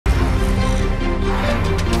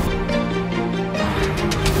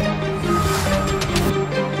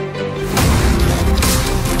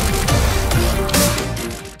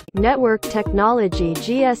Network Technology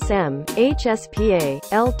GSM, HSPA,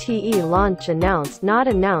 LTE launch announced not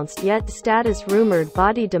announced yet status rumored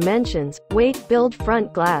body dimensions, weight build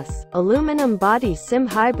front glass, aluminum body SIM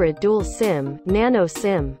hybrid dual SIM, nano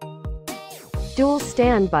SIM. Dual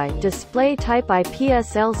standby display type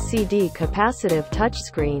IPS LCD capacitive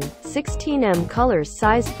touchscreen, 16mm colors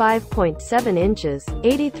size 5.7 inches,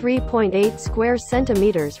 83.8 square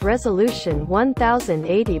centimeters resolution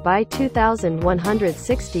 1080 by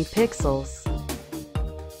 2160 pixels.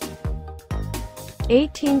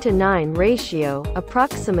 18:9 ratio,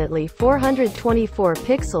 approximately 424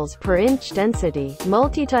 pixels per inch density,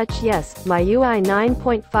 multi-touch yes, MIUI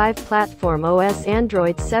 9.5 platform OS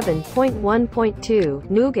Android 7.1.2,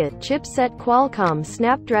 Nougat chipset Qualcomm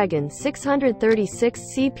Snapdragon 636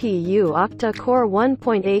 CPU octa-core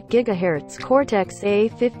 1.8 GHz Cortex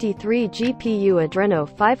A53 GPU Adreno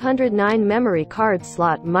 509 memory card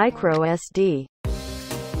slot micro SD.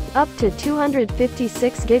 Up to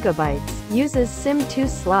 256 GB, uses SIM2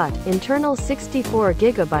 slot, internal 64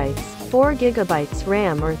 GB, 4 GB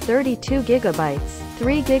RAM or 32 GB,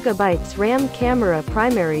 3 GB RAM camera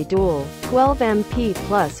primary dual, 12MP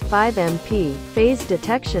plus 5MP, phase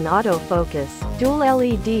detection autofocus, dual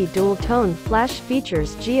LED dual tone flash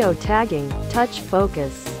features geo-tagging, touch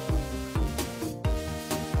focus.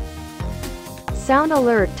 Sound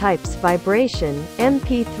alert types vibration,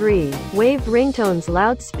 MP3, wave ringtones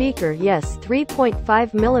loudspeaker yes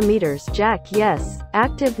 3.5mm jack yes,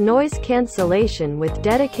 active noise cancellation with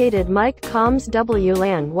dedicated mic comms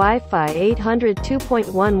WLAN Wi-Fi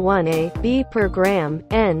 802.11a, B per gram,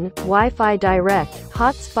 N, Wi-Fi direct,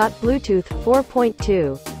 hotspot Bluetooth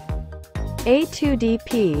 4.2.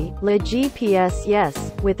 A2DP, La GPS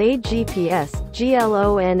yes, with a GPS,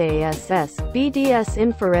 GLONASS, BDS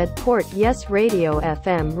infrared port yes radio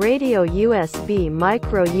FM radio USB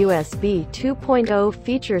micro USB 2.0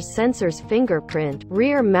 features sensors fingerprint,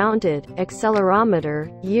 rear mounted, accelerometer,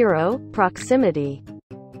 gyro, proximity.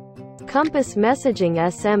 Compass messaging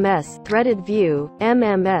SMS, threaded view,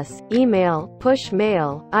 MMS, email, push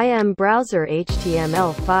mail, IM browser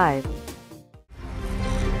HTML5.